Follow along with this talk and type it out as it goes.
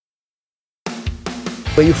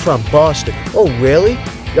Where you from? Boston. Oh, really?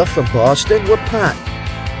 You're from Boston? What part?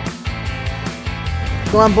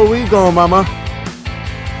 Come on, where you going, mama?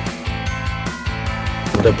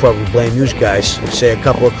 They'll probably blame you guys. Say a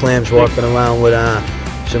couple of clams walking around with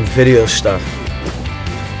some video stuff.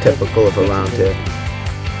 Typical of around here.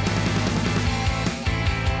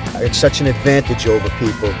 It's such an advantage over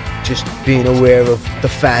people, just being aware of the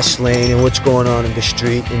fast lane and what's going on in the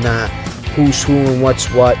street and who's who and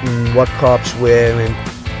what's what and what cops wear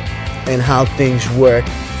and how things work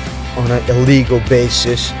on an illegal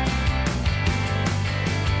basis.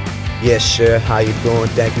 Yes, sir. How you doing?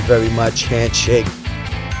 Thank you very much. Handshake.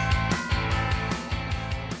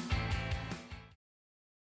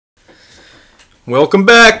 Welcome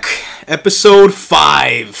back. Episode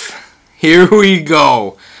 5. Here we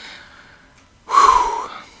go.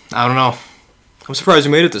 I don't know. I'm surprised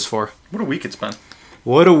we made it this far. What a week it's been.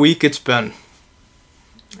 What a week it's been.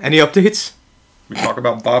 Any updates? We talk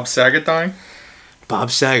about Bob Saget dying?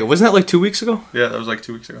 Bob Saget. Wasn't that like 2 weeks ago? Yeah, that was like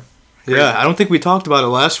 2 weeks ago. Crazy. Yeah, I don't think we talked about it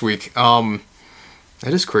last week. That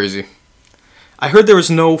is crazy. I heard there was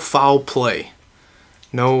no foul play.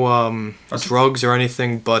 No drugs or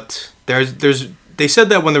anything, but they said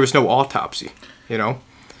that when there was no autopsy, you know?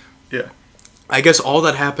 Yeah. I guess all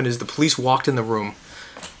that happened is the police walked in the room,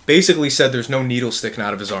 basically said there's no needle sticking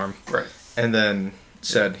out of his arm. Right. And then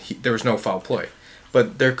said there was no foul play.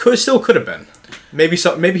 But there still could have been. Maybe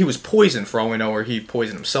he was poisoned for all we know, or he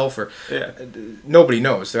poisoned himself, or nobody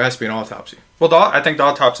knows. There has to be an autopsy. Well, I think the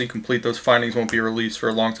autopsy complete, those findings won't be released for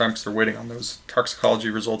a long time because they're waiting on those toxicology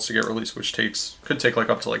results to get released, which could take like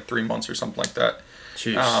up to like 3 months or something like that.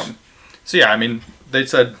 Jeez. So yeah, I mean, they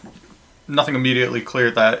said nothing immediately clear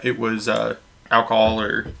that it was alcohol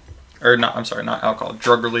or not. I'm sorry, not alcohol,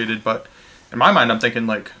 drug related. But in my mind, I'm thinking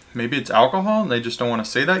like maybe it's alcohol, and they just don't want to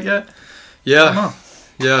say that yet. Yeah. I don't know.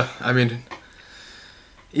 Yeah. I mean,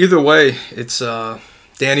 either way, it's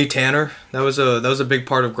Danny Tanner. That was a big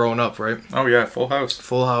part of growing up, right? Oh yeah, Full House.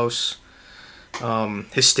 Full House.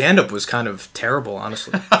 His stand-up was kind of terrible,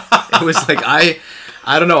 honestly. It was like I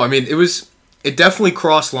don't know. I mean, it definitely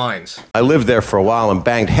crossed lines. I lived there for a while and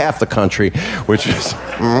banged half the country, which is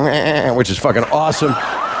fucking awesome.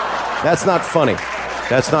 That's not funny.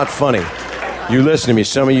 That's not funny. You listen to me,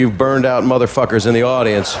 some of you burned out motherfuckers in the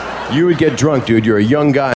audience. You would get drunk, dude. You're a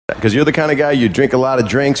young guy. Because you're the kind of guy, you'd drink a lot of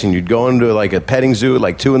drinks and you'd go into like a petting zoo at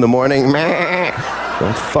like 2 in the morning.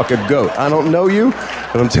 Don't fuck a goat. I don't know you,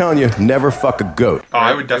 but I'm telling you, never fuck a goat. Oh,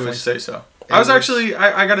 I would definitely say so. I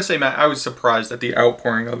gotta say, Matt, I was surprised at the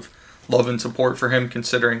outpouring of love and support for him,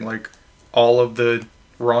 considering like all of the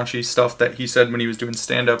raunchy stuff that he said when he was doing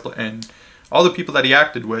stand-up and all the people that he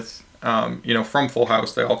acted with, from Full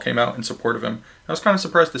House, they all came out in support of him. I was kind of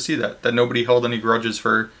surprised to see that nobody held any grudges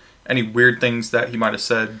for any weird things that he might have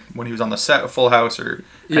said when he was on the set of Full House or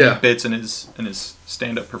any bits in his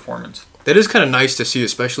stand-up performance. That is kind of nice to see,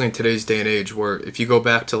 especially in today's day and age, where if you go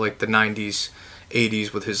back to like the 90s,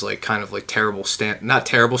 80s with his like kind of like terrible not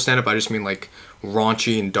terrible stand-up, I just mean like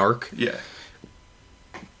raunchy and dark. Yeah.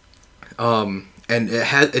 And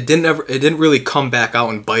it didn't really come back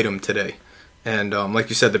out and bite him today. And like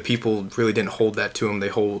you said, the people really didn't hold that to him.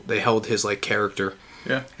 They held his like character.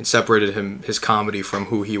 Yeah. And separated his comedy from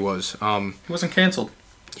who he was. He wasn't canceled.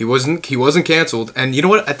 He wasn't canceled. And you know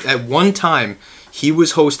what? At one time, he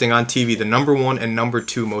was hosting on TV the number 1 and number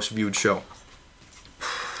 2 most viewed show.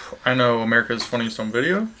 I know America's Funniest Home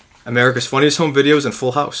Video. America's Funniest Home Videos and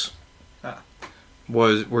Full House. Ah.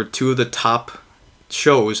 Were 2 of the top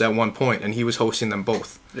shows at one point, and he was hosting them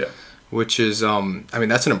both. Yeah. Which is,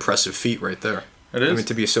 that's an impressive feat right there. It is. I mean,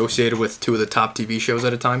 to be associated with 2 of the top TV shows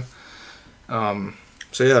at a time.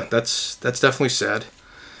 So yeah, that's definitely sad,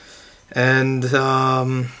 and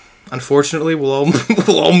unfortunately, we'll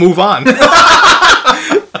all move on.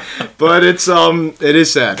 But it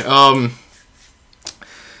is sad. I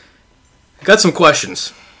got some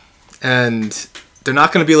questions, and they're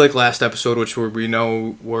not going to be like last episode, which we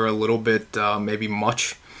know were a little bit maybe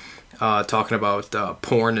much, talking about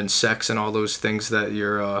porn and sex and all those things that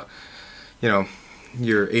your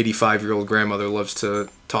 85-year-old grandmother loves to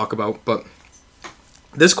talk about, but.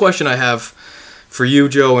 This question I have for you,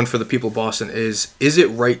 Joe, and for the people of Boston is it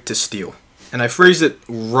right to steal? And I phrase it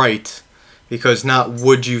right because not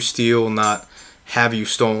would you steal, not have you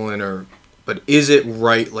stolen, but is it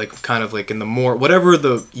right, like kind of like in the more, whatever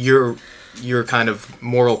your kind of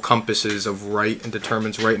moral compass is of right and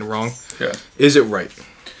determines right and wrong, is it right?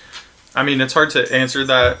 I mean, it's hard to answer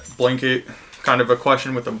that blanket kind of a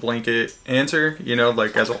question with a blanket answer,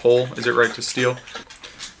 like as a whole, is it right to steal?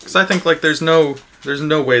 Because I think like there's no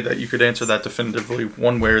way that you could answer that definitively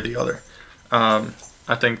one way or the other.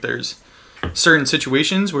 I think there's certain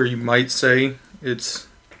situations where you might say it's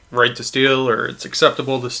right to steal or it's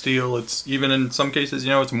acceptable to steal. It's even in some cases,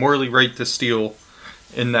 it's morally right to steal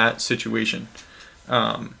in that situation.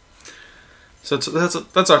 So that's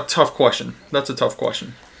a tough question. That's a tough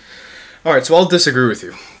question. All right, so I'll disagree with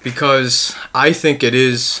you because I think it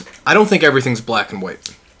is. I don't think everything's black and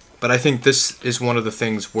white, but I think this is one of the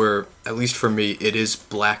things where, at least for me, it is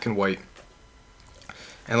black and white.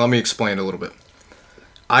 And let me explain a little bit.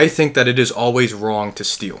 I think that it is always wrong to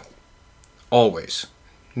steal. Always.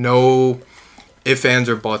 No ifs, ands,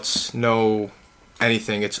 or buts. No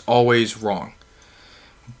anything. It's always wrong.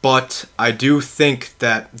 But I do think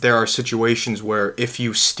that there are situations where if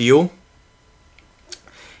you steal,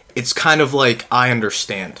 it's kind of like I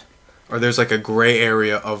understand. Or there's like a gray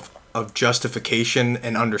area of justification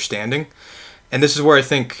and understanding. And this is where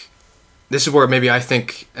maybe I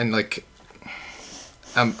think, and like,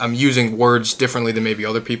 I'm using words differently than maybe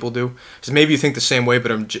other people do. Because maybe you think the same way,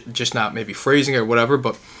 but I'm just not maybe phrasing it or whatever.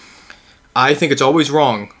 But I think it's always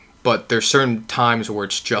wrong, but there's certain times where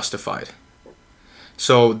it's justified.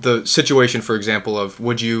 So the situation, for example, of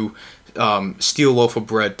would you steal a loaf of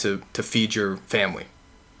bread to feed your family?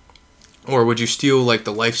 Or would you steal like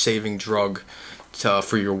the life-saving drug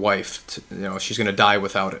for your wife? She's going to die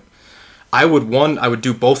without it. I would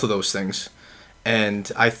do both of those things.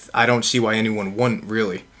 And I don't see why anyone wouldn't,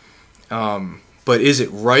 really. But is it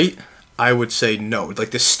right? I would say no. Like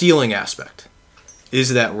the stealing aspect.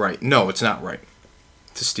 Is that right? No, it's not right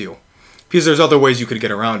to steal. Because there's other ways you could get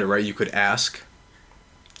around it, right? You could ask.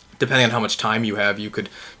 Depending on how much time you have, you could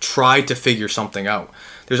try to figure something out.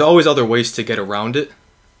 There's always other ways to get around it.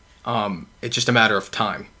 It's just a matter of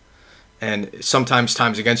time. And sometimes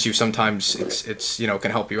time's against you, sometimes it's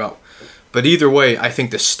can help you out. But either way, I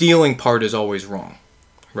think the stealing part is always wrong,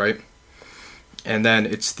 right? And then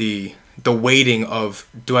it's the weighting of,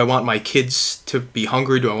 do I want my kids to be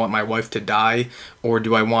hungry? Do I want my wife to die? Or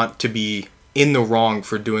do I want to be in the wrong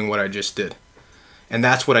for doing what I just did? And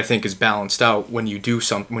that's what I think is balanced out when you do,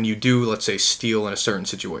 let's say, steal in a certain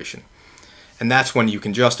situation. And that's when you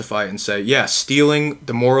can justify it and say, yeah, stealing,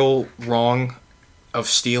 the moral wrong of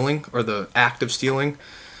stealing, or the act of stealing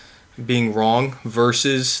being wrong,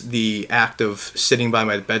 versus the act of sitting by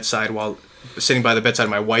the bedside of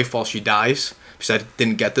my wife while she dies because I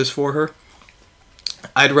didn't get this for her.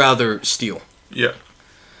 I'd rather steal. Yeah.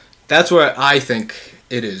 That's what I think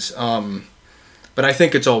it is. But I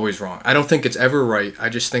think it's always wrong. I don't think it's ever right. I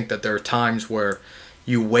just think that there are times where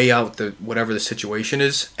you weigh out whatever the situation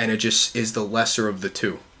is, and it just is the lesser of the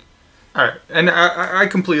two. All right, and I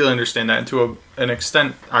completely understand that. And to an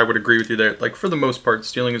extent, I would agree with you there. Like, for the most part,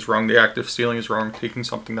 stealing is wrong. The act of stealing is wrong. Taking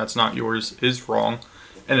something that's not yours is wrong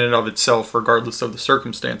in and of itself, regardless of the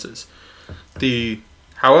circumstances.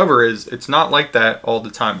 However, it's not like that all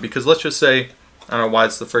the time. Because let's just say, I don't know why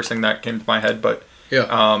it's the first thing that came to my head, but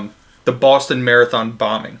yeah. The Boston Marathon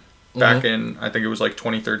bombing back in, I think it was like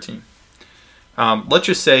 2013. Let's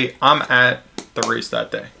just say I'm at the race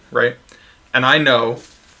that day, right? And I know,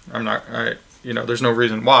 there's no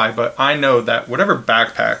reason why, but I know that whatever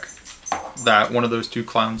backpack that one of those two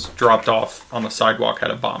clowns dropped off on the sidewalk had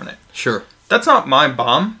a bomb in it. Sure. That's not my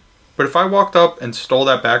bomb, but if I walked up and stole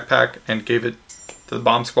that backpack and gave it to the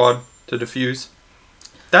bomb squad to defuse,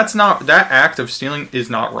 that act of stealing is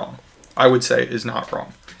not wrong. I would say is not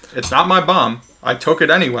wrong. It's not my bomb. I took it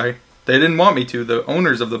anyway. They didn't want me to, the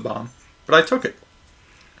owners of the bomb, but I took it.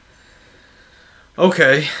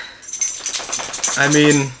 Okay. I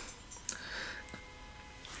mean,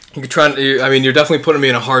 you're definitely putting me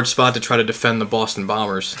in a hard spot to try to defend the Boston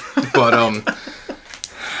Bombers. But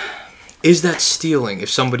is that stealing if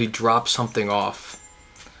somebody drops something off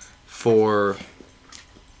for...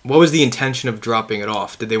 What was the intention of dropping it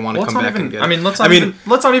off? Did they want to come back and get it? Let's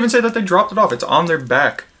not even say that they dropped it off. It's on their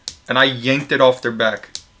back. And I yanked it off their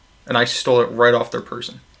back. And I stole it right off their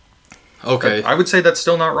person. Okay. I would say that's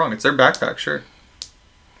still not wrong. It's their backpack, sure.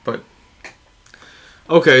 But...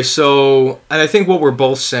 Okay, so... And I think what we're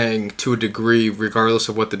both saying, to a degree, regardless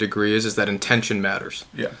of what the degree is that intention matters.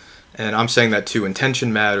 Yeah. And I'm saying that too.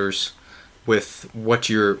 Intention matters with when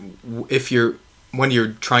you're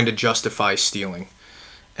trying to justify stealing.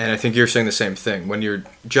 And I think you're saying the same thing. When you're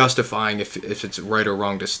justifying if it's right or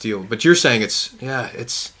wrong to steal. But you're saying it's...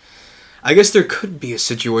 I guess there could be a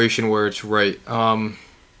situation where it's right. I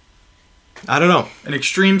don't know. An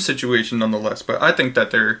extreme situation nonetheless. But I think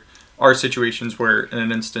that there are situations where, in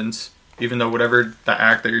an instance, even though whatever the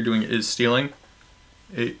act that you're doing is stealing,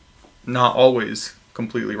 it not always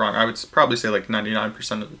completely wrong. I would probably say like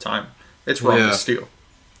 99% of the time it's wrong to steal.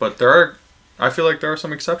 But I feel like there are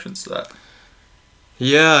some exceptions to that.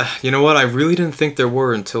 Yeah, you know what? I really didn't think there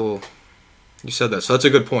were until You said that, so that's a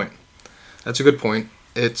good point.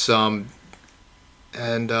 It's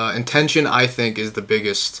intention, I think, is the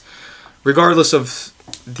biggest, regardless of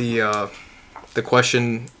the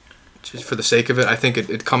question. Just for the sake of it, I think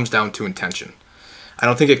it comes down to intention. I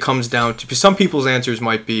don't think it comes down to, because some people's answers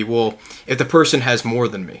might be, well, if the person has more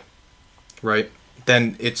than me, right,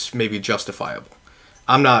 then it's maybe justifiable.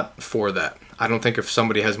 I'm not for that. I don't think if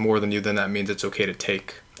somebody has more than you, then that means it's okay to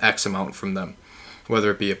take X amount from them, whether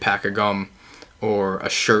it be a pack of gum or a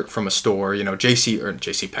shirt from a store, you know,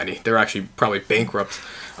 JC Penney. They're actually probably bankrupt.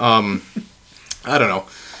 I don't know.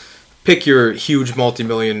 Pick your huge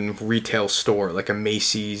multi-million retail store, like a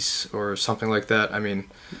Macy's or something like that. I mean,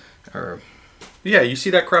 or... Yeah, you see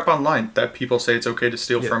that crap online, that people say it's okay to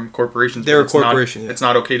steal from corporations. They're a corporation, It's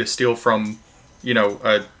not okay to steal from, you know,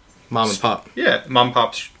 a... Mom and pop. Yeah, mom and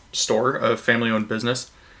pop's store, a family-owned business.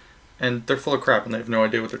 And they're full of crap, and they have no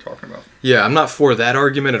idea what they're talking about. Yeah, I'm not for that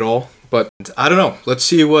argument at all. But I don't know. Let's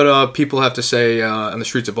see what people have to say on the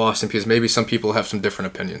streets of Boston, because maybe some people have some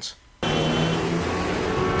different opinions.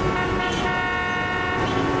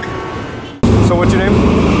 So what's your name?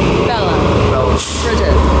 Bella. Bella.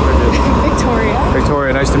 Bridget. Victoria.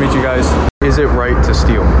 Victoria, nice to meet you guys. Is it right to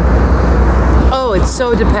steal? Oh, it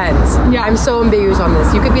so depends. Yeah. I'm so ambiguous on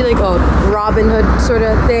this. You could be like a Robin Hood sort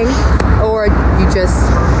of thing, or you just,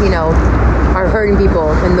 you know, are hurting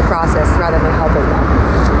people in the process rather than helping them.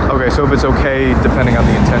 Okay, so if it's okay depending on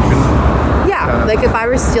the intention? Yeah, like if I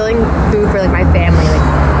were stealing food for like my family, like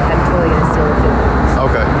I'm totally gonna steal the food.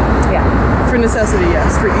 Okay. Yeah. For necessity,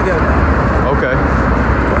 yes. For ego, no. Okay.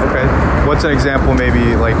 What's an example, maybe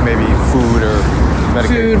food or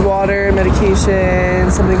medication? Food, water,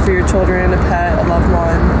 medication, something for your children, a pet, a loved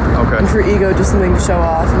one. Okay. And for ego, just something to show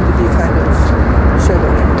off and to be kind of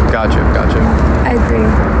showboating. Gotcha. I agree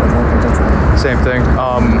with what Bridget said. Same thing.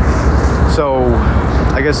 So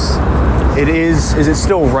I guess is it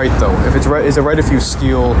still right though? If it's right, is it right if you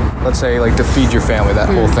steal, let's say, like to feed your family, that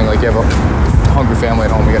whole thing, like you have a hungry family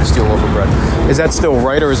at home, you gotta steal a loaf of bread. Is that still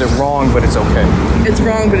right, or is it wrong but it's okay? It's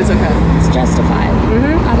wrong, but it's okay. It's justified.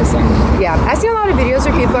 Honestly. Yeah, I see a lot of videos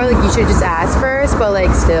where people are like, you should just ask first, but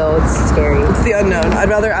like still, it's scary. It's the unknown. I'd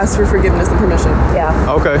rather ask for forgiveness than permission.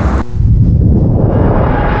 Yeah. Okay.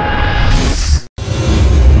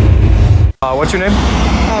 What's your name?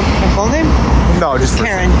 My full name? No, just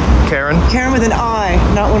Karen. Karen? Karen with an I,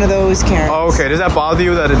 not one of those Karens. Oh, okay. Does that bother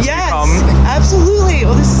you that it's Yes, become... absolutely.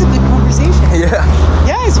 Well, this is a good conversation. Yeah.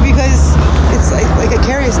 Yes, because it's like I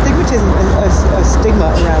carry a stigmatism, a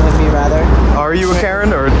stigma around with me, rather. Are you a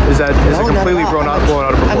Karen, or is it completely blown out of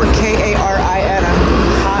proportion? I'm a Karin.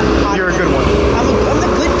 I'm hot. You're a good one. I'm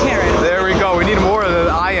the good Karen. There we go. We need more of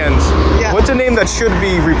the I-ends. Yeah. What's a name that should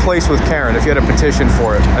be replaced with Karen if you had a petition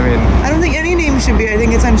for it? I mean... I don't think any name should be. I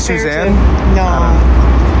think it's unfair. Suzanne? No.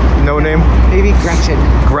 No name? Maybe Gretchen.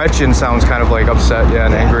 Gretchen sounds kind of like upset,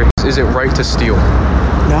 and angry. Is it right to steal?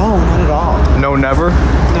 No, not at all. No, never?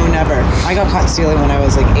 No, never. I got caught stealing when I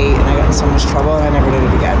was like 8, and I got in so much trouble, and I never did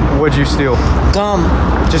it again. What'd you steal? Gum.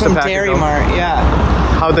 Just from a pack of Dairy gum? Mart, yeah.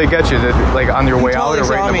 How'd they get you? Like on your way out or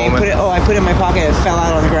right in the me. moment? I put it in my pocket. It fell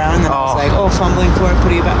out on the ground. And then I was like, fumbling for it,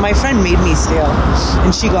 putting it back. My friend made me steal,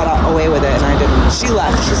 and she got away with it, and I didn't. She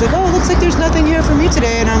left. She's like, it looks like there's nothing here for me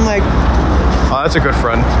today, and I'm like, oh, that's a good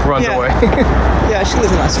friend. Runs away. Yeah, she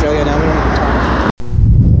lives in Australia now. We don't have to talk.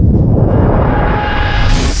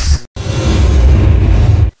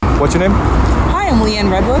 What's your name? Hi, I'm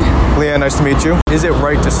Leanne Redwood. Leanne, nice to meet you. Is it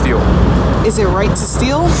right to steal? Is it right to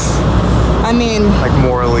steal? I mean... Like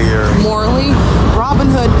morally or... Morally? Robin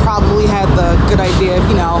Hood probably had the good idea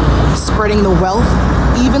of, spreading the wealth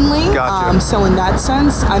evenly. Gotcha. So in that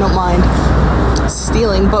sense, I don't mind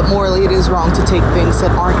stealing, but morally it is wrong to take things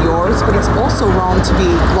that aren't yours, but it's also wrong to be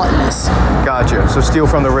gluttonous. Gotcha. So steal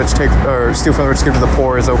from the rich, give to the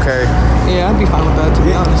poor is okay? Yeah, I'd be fine with that, to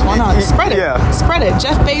be honest. Why not? Spread it. Yeah. Spread it.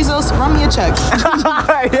 Jeff Bezos, run me a check.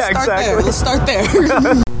 Yeah, exactly. Let's start there.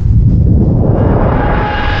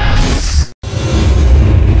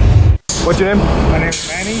 What's your name? My name's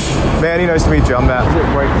Manny. Manny, nice to meet you. I'm Matt. Is it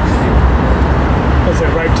right to steal? Is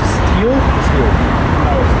it right to steal? Steal.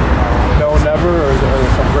 No. No, never? Or is there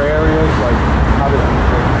some gray areas? Like, how did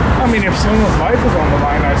that... I mean, if someone's life is on the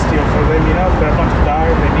line, I steal for them. They're about to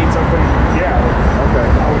die, they need something. Yeah. Okay.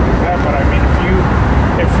 I would do that. But I mean, if you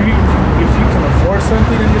can afford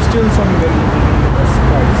something and you're stealing something, then that's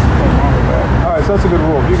nothing wrong with that. All right, so that's a good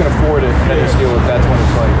rule. If you can afford it and then you steal it, that's when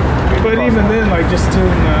it's like... But even then, like just stealing,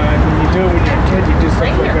 when you do it when you're a kid, you do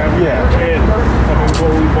stuff like that when you're a kid. I mean,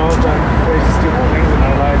 we've all done crazy, stupid things in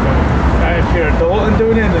our life. And if you're an adult and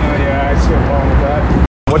doing it, then I see a problem with that.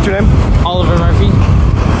 What's your name? Oliver Murphy.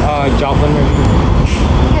 Joplin Murphy.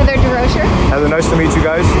 Heather DeRocher. Heather Nice to meet you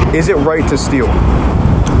guys. Is it right to steal?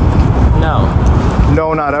 No.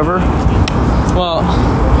 No, not ever? Well,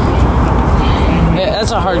 that's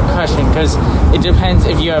a hard question because it depends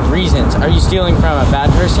if you have reasons. Are you stealing from a bad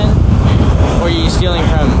person or are you stealing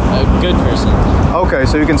from a good person? Okay,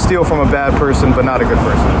 so you can steal from a bad person but not a good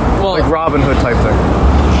person. Well, like Robin Hood type thing.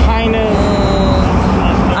 Kind of.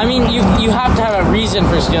 I mean, you have to have a reason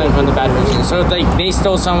for stealing from the bad person. So if like they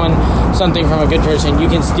stole something from a good person, you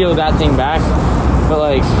can steal that thing back. But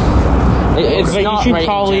like, it's but not you should right.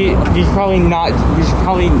 You should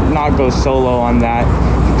probably not go solo on that.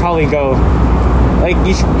 You should probably go. Like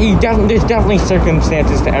there's definitely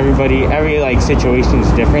circumstances to everybody. Every like situation is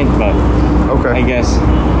different, but I guess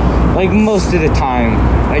like most of the time,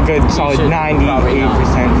 a good solid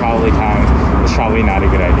 98% probably time, it's probably not a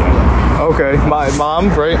good idea. Okay, my mom,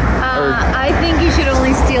 right? I think you should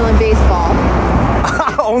only steal in baseball.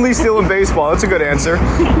 Only steal in baseball. That's a good answer.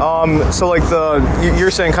 So like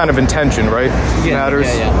you're saying kind of intention, right? Matters.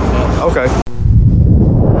 Yeah. Okay.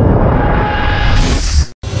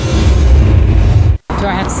 Do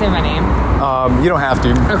I have to say my name? You don't have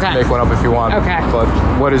to. Okay. Make one up if you want. Okay. But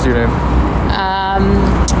what is your name?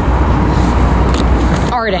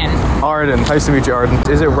 Arden. Arden. Nice to meet you, Arden.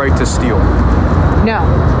 Is it right to steal? No.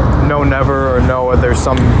 No, never, or no, there's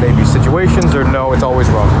some maybe situations, or no, it's always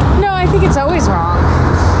wrong? No, I think it's always wrong.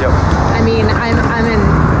 Yep. I mean,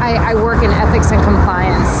 I work in ethics and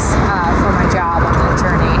compliance for my job. I'm an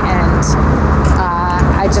attorney, and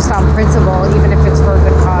I just on principle, even if it's for a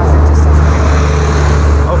good cause, it just doesn't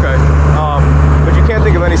work. Okay. But you can't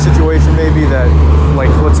think of any situation maybe that, like,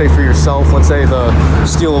 let's say for yourself, let's say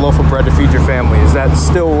steal a loaf of bread to feed your family. Is that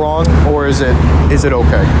still wrong, or is it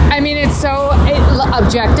okay? I mean,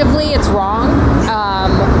 objectively, it's wrong.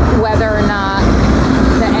 Whether or not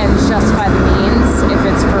the ends justify the means, if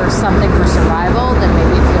it's for something for survival, then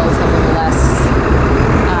maybe it feels a little less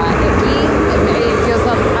icky. It feels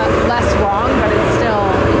less wrong, but it's still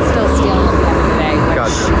stealing at the end of the day,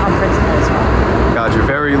 which on principle is wrong. Gotcha.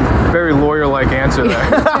 Very, very lawyer-like answer there.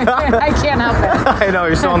 I can't help it. I know,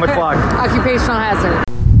 you're still on the clock. Occupational hazard.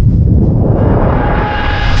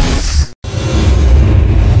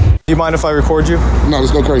 Do you mind if I record you? No,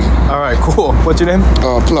 let's go crazy. All right, cool. What's your name?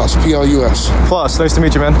 Plus, Plus. Plus, nice to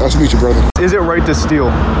meet you, man. Nice to meet you, brother. Is it right to steal?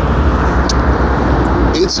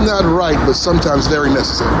 It's not right, but sometimes very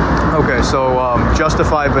necessary. Okay, so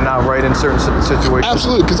justified but not right in certain situations?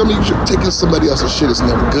 Absolutely, because I mean, taking somebody else's shit is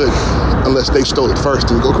never good unless they stole it first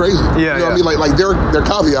and go crazy. Yeah, you know what I mean? Like there are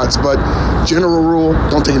caveats, but general rule,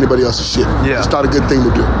 don't take anybody else's shit. Yeah. It's not a good thing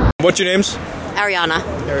to do. What's your names? Ariana.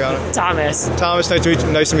 Thomas. Thomas,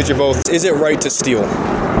 nice to meet you both. Is it right to steal?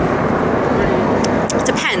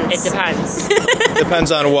 Depends. It depends.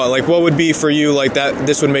 Depends on what? Like, what would be for you, like, that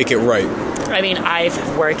this would make it right? I mean,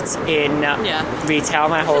 I've worked in retail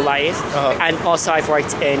my whole life, and also I've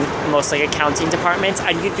worked in most like accounting departments,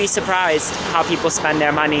 and you'd be surprised how people spend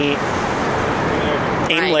their money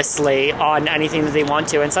aimlessly on anything that they want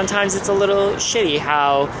to, and sometimes it's a little shitty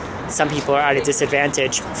how some people are at a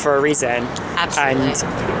disadvantage for a reason. Absolutely.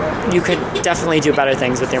 And you could definitely do better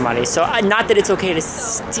things with your money. So not that it's okay to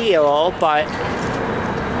steal, but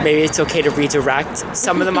maybe it's okay to redirect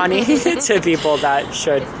some of the money to people that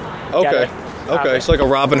should get it. Okay, it's like a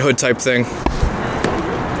Robin Hood type thing.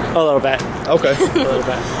 A little bit. Okay. A little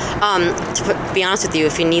bit. To be honest with you,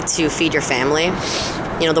 if you need to feed your family,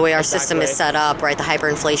 you know, the way our system is set up, right, the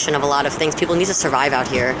hyperinflation of a lot of things, people need to survive out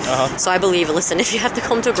here. So I believe, listen, if you have to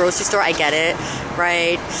come to a grocery store, I get it,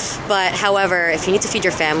 right? But however, if you need to feed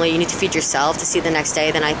your family, you need to feed yourself to see the next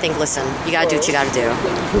day, then I think, listen, you gotta do what you gotta do.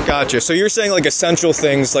 Gotcha. So you're saying like essential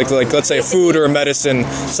things, like let's say food or medicine,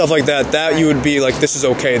 stuff like that you would be like, this is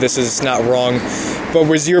okay, this is not wrong. But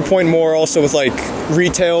was your point more also with like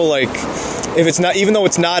retail, like if it's not, even though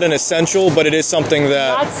it's not an essential, but it is something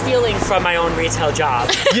that... I'm not stealing from my own retail job.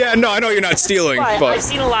 Yeah, no, I know you're not stealing, but... I've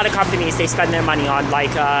seen a lot of companies, they spend their money on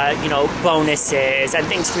like, bonuses and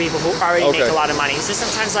things for people who already make a lot of money. So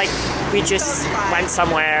sometimes like we just went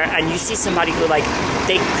somewhere and you see somebody who like,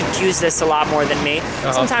 they could use this a lot more than me.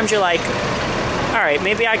 Sometimes you're like, all right,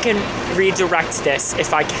 maybe I can redirect this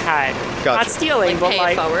if I can. Gotcha. Not stealing, but pay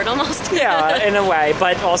like... it forward almost. Yeah, in a way,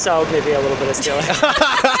 but also maybe a little bit of stealing.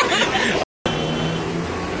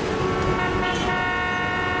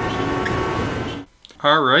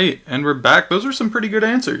 All right, and we're back. Those were some pretty good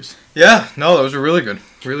answers. Yeah, no, those were really good.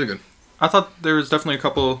 Really good. I thought there was definitely a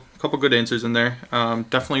couple good answers in there.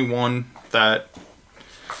 Definitely one that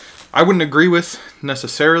I wouldn't agree with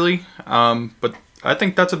necessarily, but I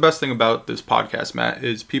think that's the best thing about this podcast, Matt,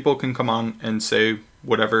 is people can come on and say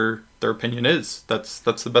whatever their opinion is. That's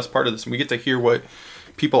the best part of this, and we get to hear what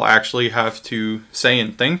people actually have to say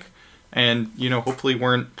and think, and hopefully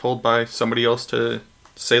weren't told by somebody else to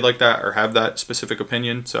say like that or have that specific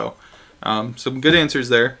opinion. So some good answers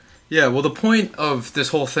there. Yeah, well, the point of this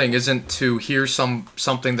whole thing isn't to hear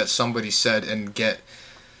something that somebody said and get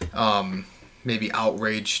maybe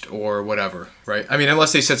outraged or whatever, right? I mean,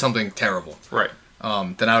 unless they said something terrible, right?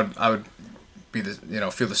 Then I would be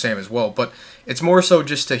feel the same as well. But it's more so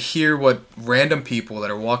just to hear what random people that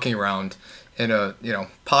are walking around in a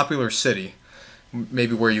popular city,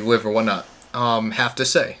 maybe where you live or whatnot, have to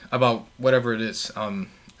say about whatever it is.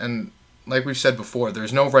 And like we've said before,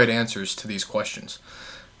 there's no right answers to these questions.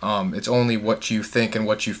 It's only what you think and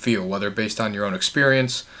what you feel, whether based on your own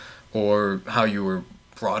experience or how you were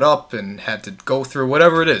brought up and had to go through,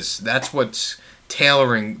 whatever it is. That's what's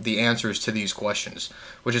tailoring the answers to these questions,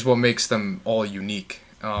 which is what makes them all unique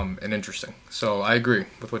and interesting. So I agree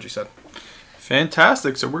with what you said.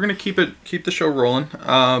 Fantastic. So we're gonna keep the show rolling.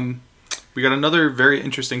 We got another very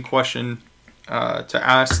interesting question to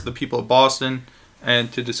ask the people of Boston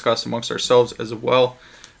and to discuss amongst ourselves as well.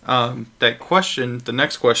 That question, the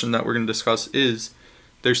next question that we're going to discuss is,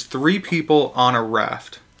 there's 3 people on a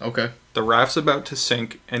raft. Okay. The raft's about to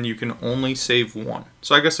sink, and you can only save 1.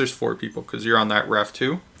 So I guess there's 4 people, because you're on that raft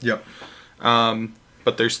too. Yep.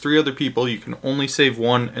 But there's 3 other people. You can only save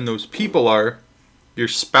 1, and those people are your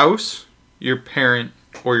spouse, your parent,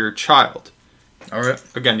 or your child. All right.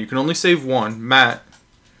 Again, you can only save 1. Matt,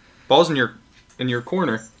 ball's in your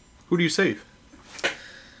corner. Who do you save?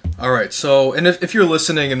 All right, so, and if you're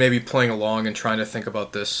listening and maybe playing along and trying to think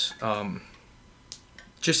about this, and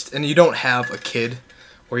you don't have a kid,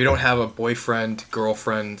 or you don't have a boyfriend,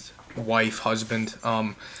 girlfriend, wife, husband,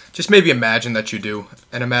 just maybe imagine that you do,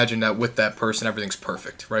 and imagine that with that person everything's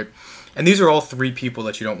perfect, right? And these are all 3 people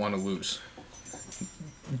that you don't want to lose,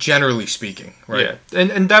 generally speaking, right? Yeah,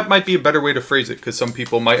 and that might be a better way to phrase it, because some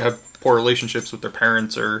people might have poor relationships with their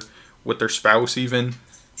parents or with their spouse even.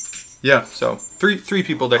 Yeah. So, three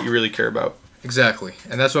people that you really care about. Exactly.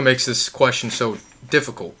 And that's what makes this question so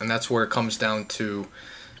difficult. And that's where it comes down to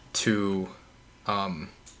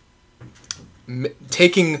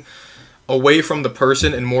taking away from the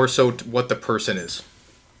person and more so what the person is.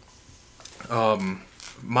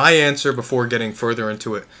 My answer before getting further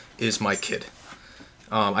into it is my kid.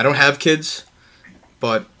 I don't have kids,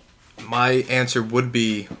 but my answer would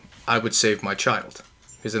be I would save my child.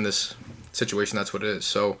 Because in this situation, that's what it is.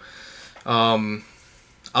 So,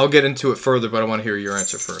 I'll get into it further, but I want to hear your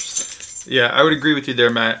answer first. Yeah, I would agree with you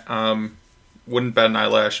there, Matt. Wouldn't bat an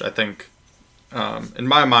eyelash. I think, in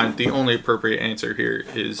my mind, the only appropriate answer here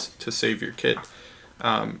is to save your kid.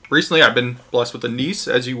 Recently, I've been blessed with a niece,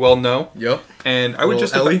 as you well know. Yep. And I would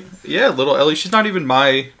little Ellie? Little Ellie. She's not even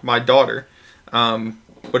my daughter.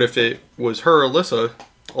 But if it was her, Alyssa,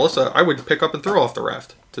 I would pick up and throw off the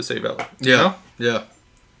raft to save Ellie. Yeah. You know? Yeah.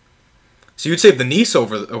 So you'd save the niece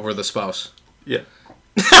over the spouse. Yeah.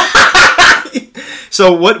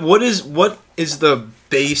 So what is the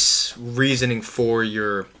base reasoning for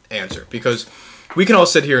your answer? Because we can all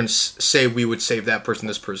sit here and say we would save that person,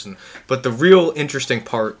 this person, but the real interesting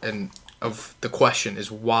part of the question is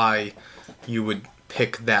why you would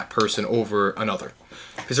pick that person over another.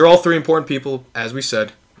 Because they're all 3 important people, as we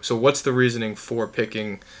said. So what's the reasoning for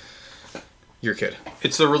picking your kid?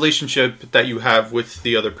 It's the relationship that you have with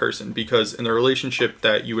the other person, because in the relationship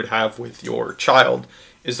that you would have with your child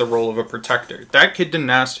is the role of a protector. That kid didn't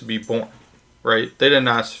ask to be born, right? They didn't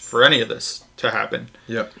ask for any of this to happen.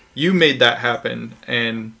 Yep. You made that happen,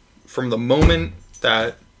 and from the moment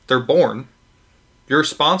that they're born, you're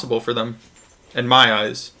responsible for them. In my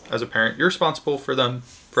eyes, as a parent, you're responsible for them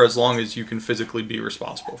for as long as you can physically be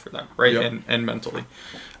responsible for them, right? Yep. And mentally.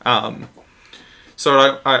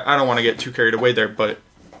 So I don't want to get too carried away there, but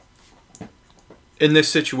in this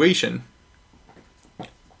situation,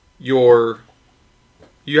 you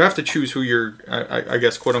have to choose who you're, I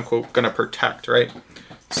guess, quote unquote, going to protect, right?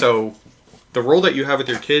 So the role that you have with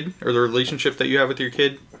your kid, or the relationship that you have with your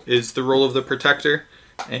kid, is the role of the protector.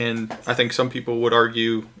 And I think some people would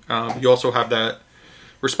argue you also have that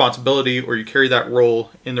responsibility, or you carry that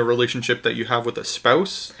role in the relationship that you have with a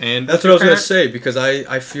spouse. And that's what I was going to say, because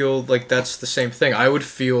I feel like that's the same thing. I would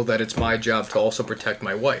feel that it's my job to also protect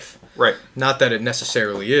my wife. Right. Not that it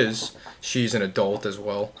necessarily is. She's an adult as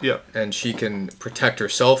well. Yeah. And she can protect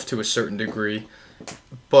herself to a certain degree.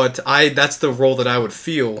 But that's the role that I would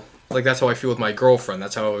feel. Like, that's how I feel with my girlfriend.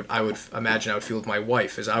 That's how I would imagine I would feel with my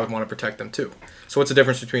wife, is I would want to protect them too. So what's the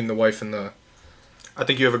difference between the wife and the... I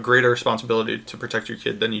think you have a greater responsibility to protect your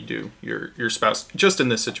kid than you do your spouse, just in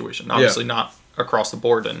this situation. Obviously not across the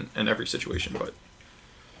board in every situation, but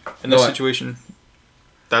in this situation,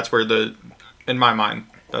 that's where in my mind,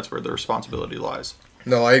 that's where the responsibility lies.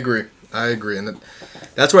 No, I agree, and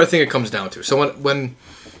that's what I think it comes down to. So when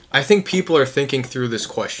I think people are thinking through this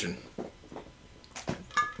question,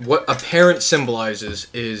 what a parent symbolizes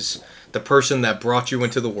is the person that brought you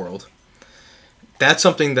into the world. That's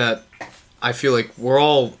something that I feel like we're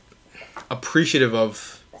all appreciative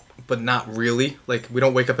of, but not really. Like, we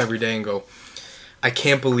don't wake up every day and go, I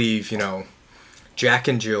can't believe, Jack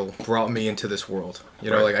and Jill brought me into this world.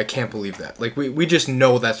 Right. Like, I can't believe that. Like, we just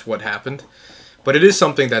know that's what happened. But it is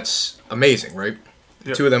something that's amazing, right? The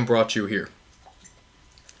Yep. two of them brought you here.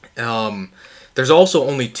 There's also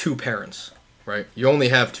only two parents, right? You only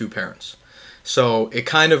have two parents. So it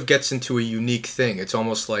kind of gets into a unique thing. It's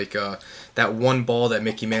almost like that one ball that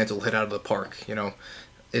Mickey Mantle hit out of the park.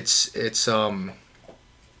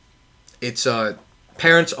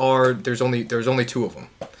 Parents are there's only two of them.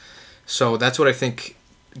 So that's what I think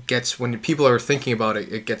gets when people are thinking about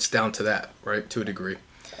it. It gets down to that, right? To a degree.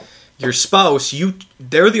 Your spouse,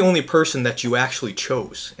 they're the only person that you actually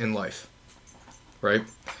chose in life, right?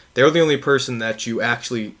 They're the only person that you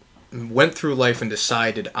actually went through life and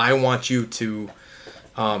decided, I want you to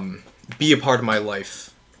be a part of my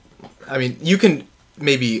life. I mean, you can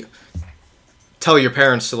maybe tell your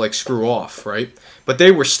parents to, like, screw off, right? But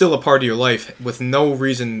they were still a part of your life with no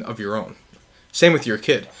reason of your own. Same with your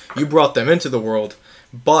kid. You brought them into the world,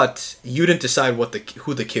 but you didn't decide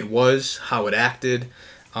who the kid was, how it acted,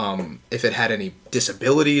 if it had any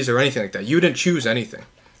disabilities or anything like that. You didn't choose anything.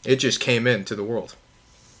 It just came into the world.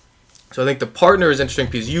 So I think the partner is interesting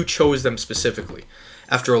because you chose them specifically.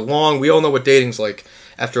 We all know what dating's like,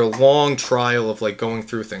 after a long trial of, like, going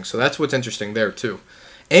through things. So that's what's interesting there too.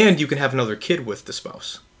 And you can have another kid with the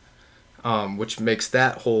spouse, which makes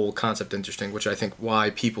that whole concept interesting, which I think why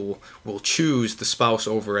people will choose the spouse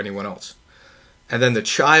over anyone else. And then the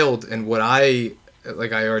child, and what I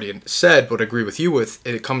already said, but agree with you with,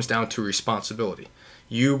 it comes down to responsibility.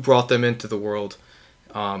 You brought them into the world.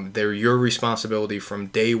 They're your responsibility from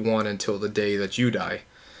day one until the day that you die.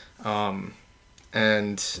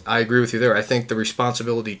 And I agree with you there. I think the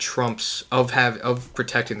responsibility of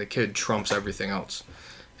protecting the kid trumps everything else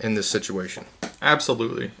in this situation.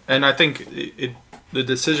 Absolutely. And I think the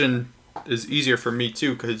decision is easier for me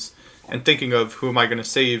too, because in thinking of who am I going to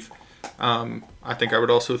save, I think I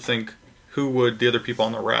would also think, who would the other people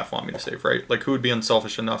on the raft want me to save, right? Like, who would be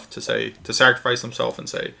unselfish enough to sacrifice themselves and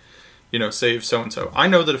say, save so-and-so. I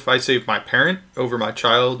know that if I save my parent over my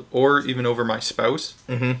child or even over my spouse,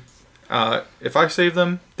 if I save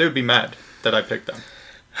them, they would be mad that I picked them.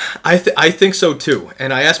 I think so too.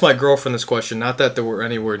 And I asked my girlfriend this question, not that there were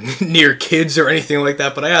anywhere near kids or anything like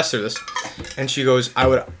that, but I asked her this. And she goes, I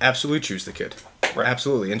would absolutely choose the kid. Right.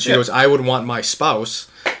 Absolutely. And she goes, I would want my spouse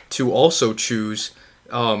to also choose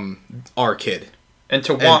our kid. And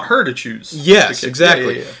to want her to choose. Yes,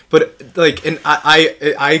 exactly. Yeah. But, like, and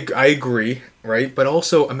I agree, right? But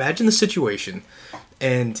also, imagine the situation,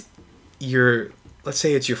 and let's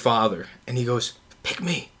say it's your father, and he goes, pick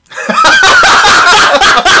me.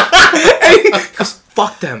 And he goes,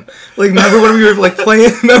 fuck them. Like, remember when we were, like,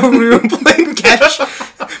 playing, catch?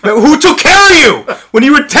 Remember, who took care of you when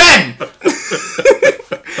you were 10?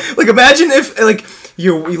 Like, imagine if, like,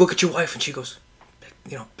 you look at your wife, and she goes,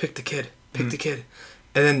 pick the kid. Pick the kid.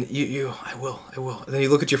 And then I will. And then you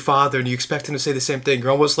look at your father and you expect him to say the same thing.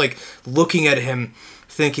 You're almost like looking at him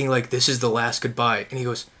thinking like, this is the last goodbye. And he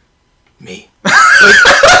goes, me. Like,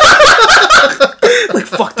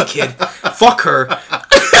 fuck the kid. Fuck her.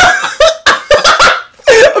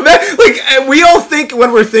 Like, we all think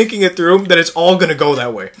when we're thinking it through that it's all going to go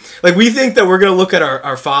that way. Like, we think that we're going to look at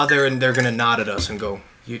our father and they're going to nod at us and go,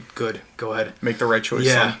 you good, go ahead. Make the right choice.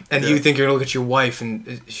 Yeah, and you think you're going to look at your wife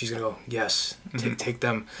and she's going to go, yes, take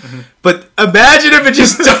them. But imagine if it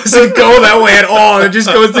just doesn't go that way at all. It just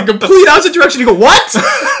goes the complete opposite direction. You go, what?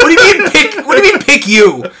 What do you mean pick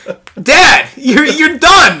you? Dad, you're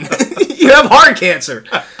done. You have heart cancer.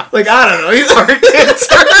 Like, I don't know, he's heart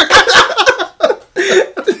cancer.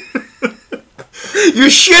 You're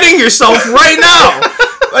shitting yourself right now.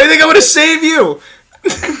 I think I'm going to save you.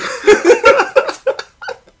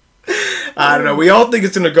 I don't know. We all think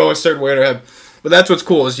it's going to go a certain way in our head. But that's what's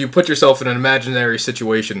cool, is you put yourself in an imaginary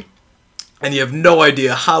situation. And you have no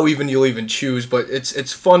idea how you'll even choose. But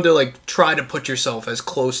it's fun to, like, try to put yourself as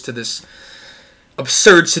close to this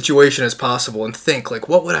absurd situation as possible. And think, like,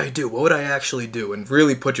 what would I do? What would I actually do? And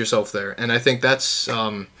really put yourself there. And I think that's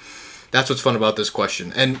what's fun about this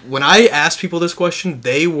question. And when I asked people this question,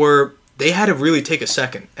 they had to really take a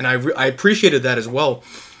second. And I appreciated that as well.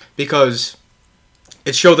 Because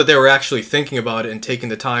it showed that they were actually thinking about it and taking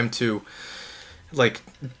the time to, like,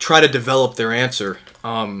 try to develop their answer.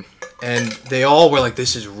 and they all were like,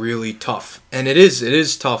 "This is really tough," and it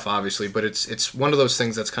is tough, obviously, but it's one of those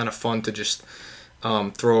things that's kind of fun to just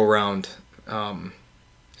throw around,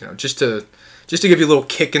 just to give you a little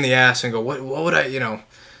kick in the ass and go, what would I,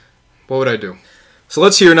 what would I do? So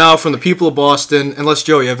let's hear now from the people of Boston. Unless,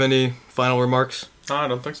 Joe, you have any final remarks? No, I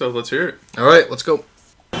don't think so. Let's hear it. All right, let's go.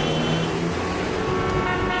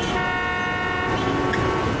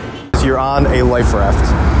 You're on a life raft,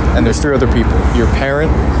 and there's 3 other people. Your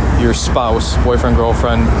parent, your spouse, boyfriend,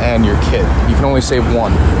 girlfriend, and your kid. You can only save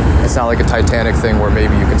one. It's not like a Titanic thing where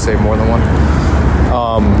maybe you can save more than one.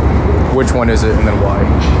 Which one is it, and then why?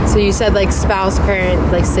 So you said like spouse,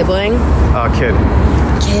 parent, like sibling? Kid.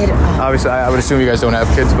 Kid. Oh. Obviously, I would assume you guys don't have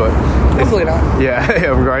kids, but... Hopefully not. Yeah,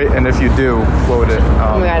 right? And if you do, what would it...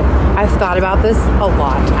 Oh my god, I've thought about this a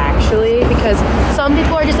lot, actually, because some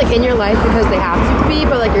people are just like in your life because they have to be,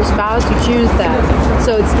 but like your spouse, you choose them.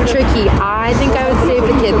 So it's tricky. I think I would save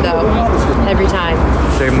the kid, though, every time.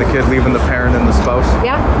 Saving the kid, leaving the parent and the spouse?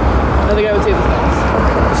 Yeah. I think I would save the spouse.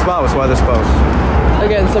 The spouse? Why the spouse?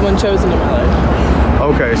 Again, someone chosen in my life.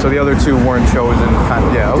 Okay, so the other 2 weren't chosen.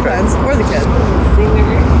 Yeah, okay. Depends. Or the kid.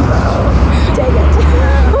 Dang it.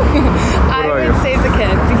 I would save the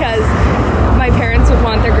kid because my parents would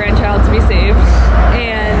want their grandchild to be saved,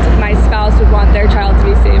 and my spouse would want their child to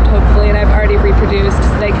be saved, hopefully, and I've already reproduced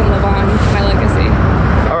so they can live on my legacy.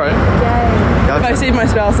 All right. If I save my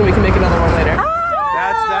spouse, then we can make another one later.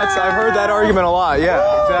 That's I've heard that argument a lot. Yeah,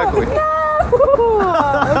 exactly.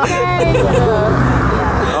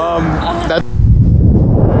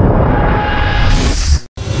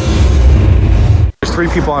 There's 3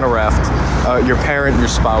 people on a raft. Your parent, your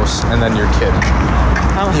spouse, and then your kid.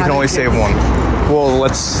 You can only save one. Well,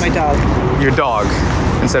 My dog. Your dog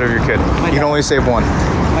instead of your kid. You can only save one.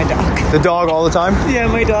 My dog. The dog all the time? Yeah,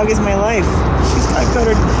 my dog is my life. I've got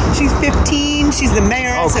her. She's 15. She's the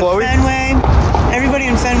mayoress of Fenway. Everybody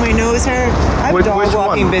in Fenway knows her. I have a dog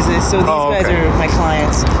walking business, so these guys are my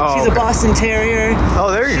clients. She's a Boston Terrier.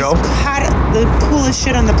 Oh, there you go. Had the coolest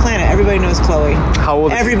shit on the planet. Everybody knows Chloe. How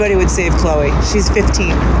old is she? Everybody would save Chloe. She's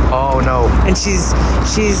 15. Oh no. And she's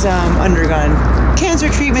undergone cancer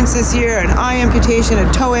treatments this year, an eye amputation,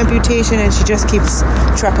 a toe amputation, and she just keeps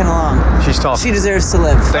trucking along. She's tough. She deserves to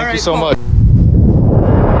live. Thank you so much.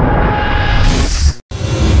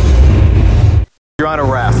 You're on a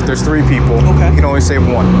raft. There's 3 people. Okay. You can only save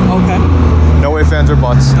one. Okay. No ifs, ands, or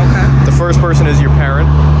buts. Okay. The first person is your parent.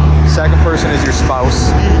 Second person is your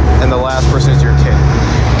spouse. And the last person is your kid.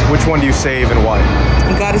 Which one do you save and why?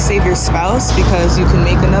 You gotta save your spouse because you can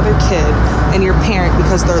make another kid, and your parent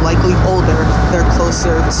because they're likely older. They're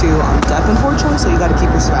closer to death, unfortunately, so you gotta keep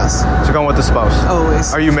your spouse. So you're going with the spouse?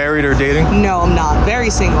 Always. Are you married or dating? No, I'm not. Very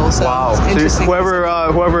single, so wow. it's interesting. So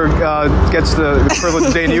whoever gets the privilege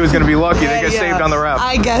of dating you is going to be lucky. They get saved on the raft.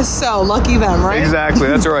 I guess so. Lucky them, right? Exactly.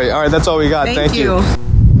 That's right. All right, that's all we got. Thank you.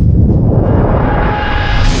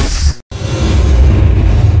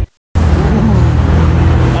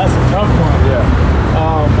 That's a tough one. Yeah.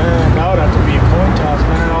 Oh man, that would have to be a coin toss,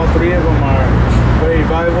 man. All 3 of them are very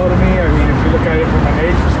valuable to me. I mean, if you look at it from an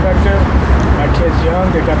age perspective, my kid's young.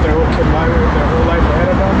 They got their whole life ahead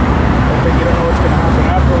of them. I think you don't know what's going to happen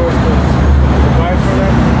afterwards because you provide for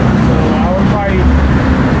them. So I would probably,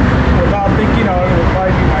 without thinking, it would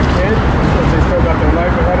probably be my kid because they still got their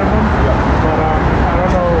life ahead of them. Yeah. But I don't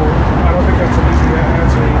know. I don't think that's an easy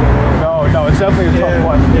answer either way. No, it's definitely a tough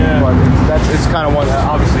one. Yeah. But it's kind of one that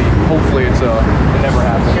obviously, hopefully, it never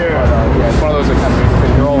happens. Sure. But yeah, it's one of those that kind of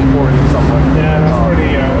they're all important in some way. Yeah, that's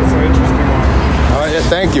pretty. That's an interesting one. All right, yeah,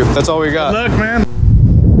 thank you. That's all we got. Good luck, man.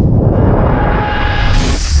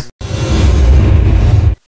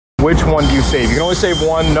 Which one do you save? You can only save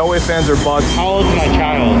one. No ifs, ands, or buts. How old is my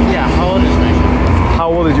child? Yeah, how old is my child?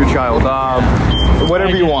 How old is your child?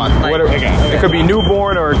 Whatever you want. It could be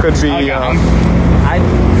newborn or it could be. I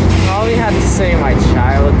probably have to say my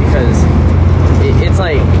child because it's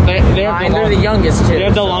like they're the youngest too. They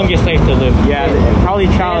have the longest life to live. Yeah, probably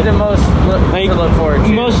child. The most to look forward to.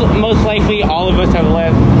 Most likely, all of us have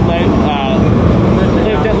lived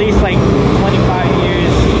at least like 25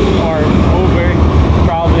 years or over,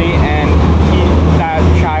 probably, and that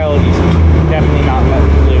child he's definitely not let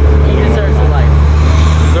him live. He deserves a life.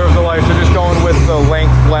 Deserves a life. So just going with the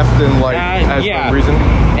length left in life as the reason.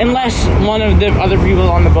 Unless one of the other people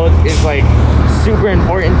on the boat is like super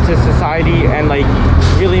important to society and like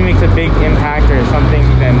really makes a big impact or something,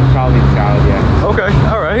 then probably the child, yeah. Okay,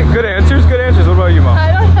 all right. Good answers. What about you, Mom?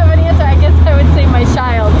 I don't have an answer. I guess I would say my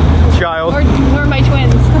child. Child? Or my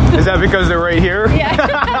twins. Is that because they're right here? Yeah.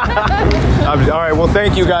 All right, well,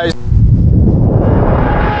 thank you guys.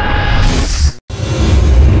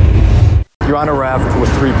 You're on a raft with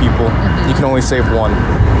 3 people, you can only save one.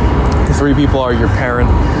 The 3 people are your parent,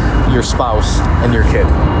 your spouse, and your kid,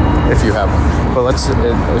 if you have one. But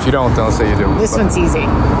if you don't, then let's say you do. This one's easy.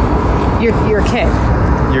 Your kid.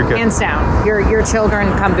 Your kid. Hands down. Your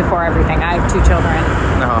children come before everything. I have 2 children.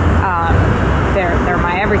 They're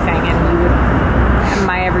my everything, and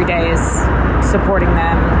my everyday is supporting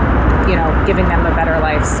them, giving them a better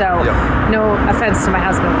life. So, no offense to my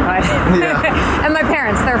husband, but and my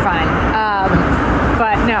parents, they're fine.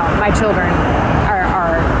 But no, my children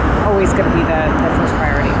are always going to be the first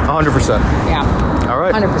priority. 100%. Yeah. All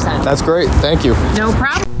right. 100%. That's great. Thank you. No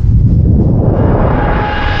problem.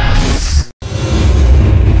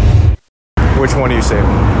 Which one are you saving?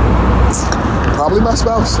 Probably my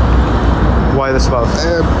spouse. Why the spouse?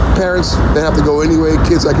 Parents, they have to go anyway.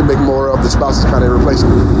 Kids, I can make more of. The spouse is kind of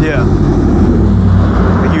irreplaceable. Yeah.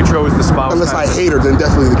 Like you chose the spouse. Unless I hate her, then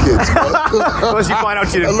definitely the kids. Unless you find out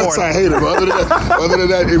she did porn. Unless I hate her. But other than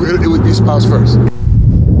that, it would be spouse first.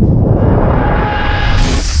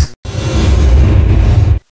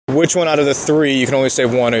 Which one out of the 3 you can only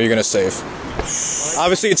save one, or you're gonna save?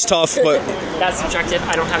 Obviously, it's tough, but that's subjective.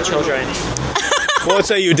 I don't have children. Well, let's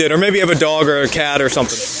say you did, or maybe you have a dog or a cat or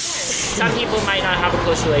something. Some people might not have a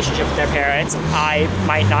close relationship with their parents. I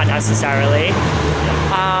might not necessarily. Okay,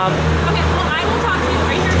 well, I will talk to you.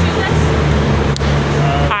 Are you here Tuesdays?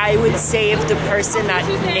 I would save the person that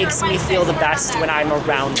makes me feel the best when I'm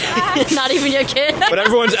around them. Not even your kid. But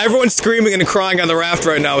everyone's screaming and crying on the raft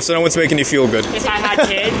right now, so no one's making you feel good. If I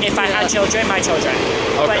had children, my children.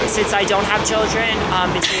 Okay. But since I don't have children,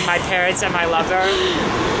 between my parents and my lover,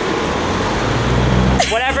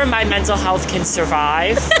 whatever my mental health can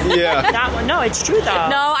survive. Yeah. That one, no, it's true though.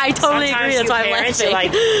 No, I totally Sometimes agree. That's why I'm laughing. You're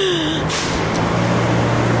like,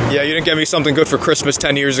 yeah, you didn't get me something good for Christmas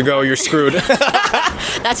 10 years ago, you're screwed.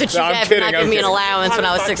 That's what you get for not giving me an allowance when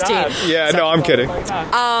I was 16. Yeah, no, I'm kidding.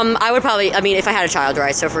 I would probably, if I had a child,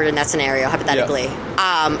 right, so if we're in that scenario, hypothetically,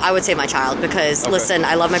 I would say my child because, listen,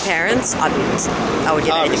 I love my parents. I would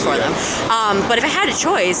give anything for them. But if I had a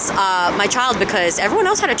choice, my child, because everyone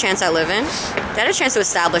else had a chance at living. They had a chance to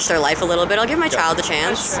establish their life a little bit. I'll give my child a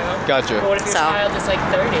chance. Gotcha. But what if your child is like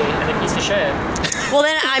 30 and a piece of shit? Well,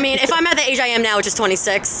 then, if I'm at the age I am now, which is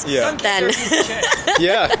 26, then...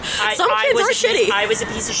 Yeah. Some kids are shitty. I was a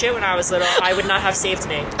piece of shit when I was little. I would not have saved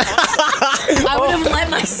me. I would have let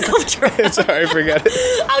myself drown. Sorry, forget it.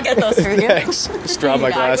 I'll get those for you. Thanks. Just drop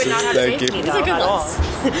my glasses. Thank you. These are good ones.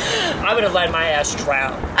 I would have let my ass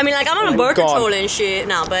drown. I'm on a birth control and shit.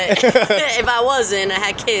 No, but if I wasn't, I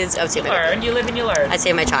had kids, I would say my child. You live and you learn. I'd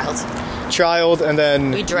say my child. Child, and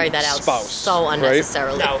then we drag that out spouse, so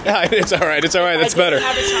unnecessarily. Right? No. It's all right. It's all right. That's better.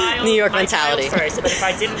 Have a child, New York mentality. First, but if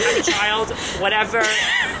I didn't have a child, whatever,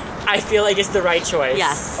 I feel like it's the right choice.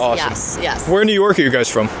 Yes. Awesome. Yes. Where in New York are you guys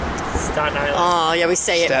from? Staten Island. Oh yeah, we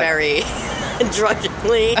say it very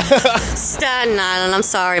drudgingly. Staten Island. I'm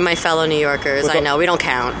sorry, my fellow New Yorkers. I know we don't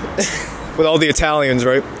count. With all the Italians,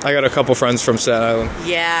 right? I got a couple friends from Staten Island.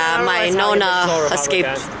 Yeah, my nonna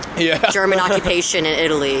escaped German occupation in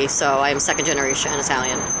Italy, so I'm second generation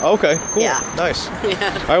Italian. Okay, cool. Yeah. Nice.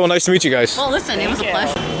 Yeah. All right, well, nice to meet you guys. Well, listen, it was a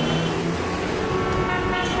pleasure.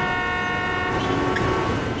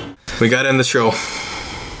 We got to end the show.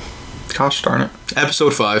 Gosh darn it.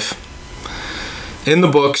 Episode 5. In the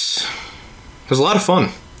books. It was a lot of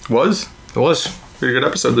fun. Was? It was. Pretty good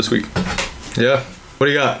episode this week. Yeah. What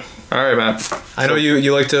do you got? All right, Matt. I know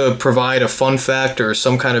you like to provide a fun fact or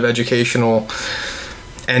some kind of educational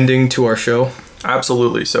ending to our show.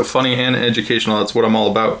 Absolutely. So funny and educational, that's what I'm all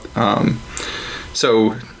about.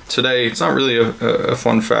 So today, it's not really a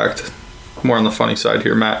fun fact. More on the funny side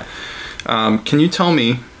here, Matt. Can you tell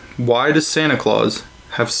me, why does Santa Claus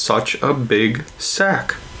have such a big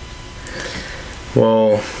sack?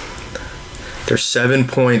 Well, there's 7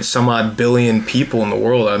 point some odd billion people in the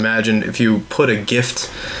world. I imagine if you put a gift,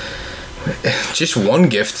 just one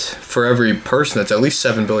gift for every person, that's at least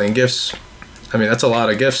 7 billion gifts. I mean, that's a lot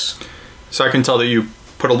of gifts. So I can tell that you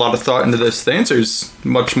put a lot of thought into this. The answer is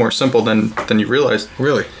much more simple than you realized.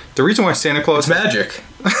 Really? The reason why Santa Claus... It's magic.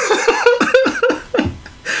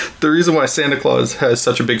 The reason why Santa Claus has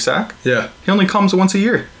such a big sack? Yeah. He only comes once a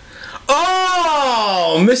year.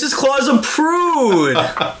 Oh! Mrs. Claus approved!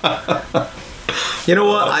 You know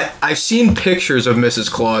what? I've seen pictures of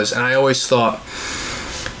Mrs. Claus, and I always thought,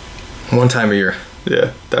 one time a year.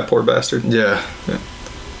 Yeah, that poor bastard. Yeah.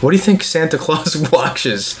 What do you think Santa Claus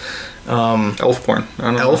watches? Elf porn. I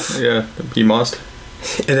don't know. Yeah, he must.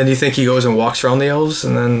 And then you think he goes and walks around the elves,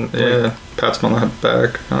 and then... Yeah, pats them on the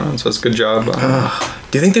back. I don't know, so that's a good job.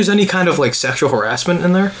 Do you think there's any kind of, sexual harassment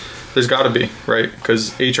in there? There's got to be, right?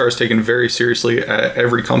 Because HR is taken very seriously at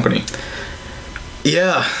every company.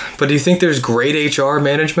 Yeah, but do you think there's great HR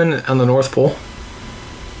management on the North Pole?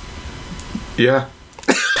 Yeah.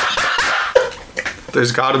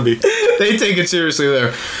 There's gotta be. They take it seriously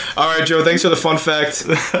there. All right, Joe, thanks for the fun fact.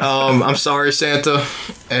 I'm sorry, Santa,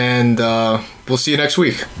 and we'll see you next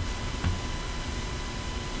week.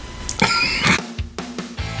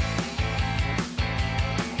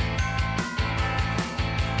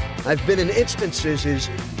 I've been in instances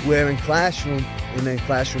where in classroom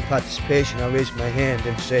participation, I'll raise my hand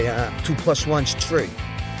and say, 2 + 1's 3.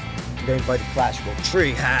 And everybody in class will,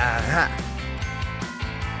 3, ha, ha.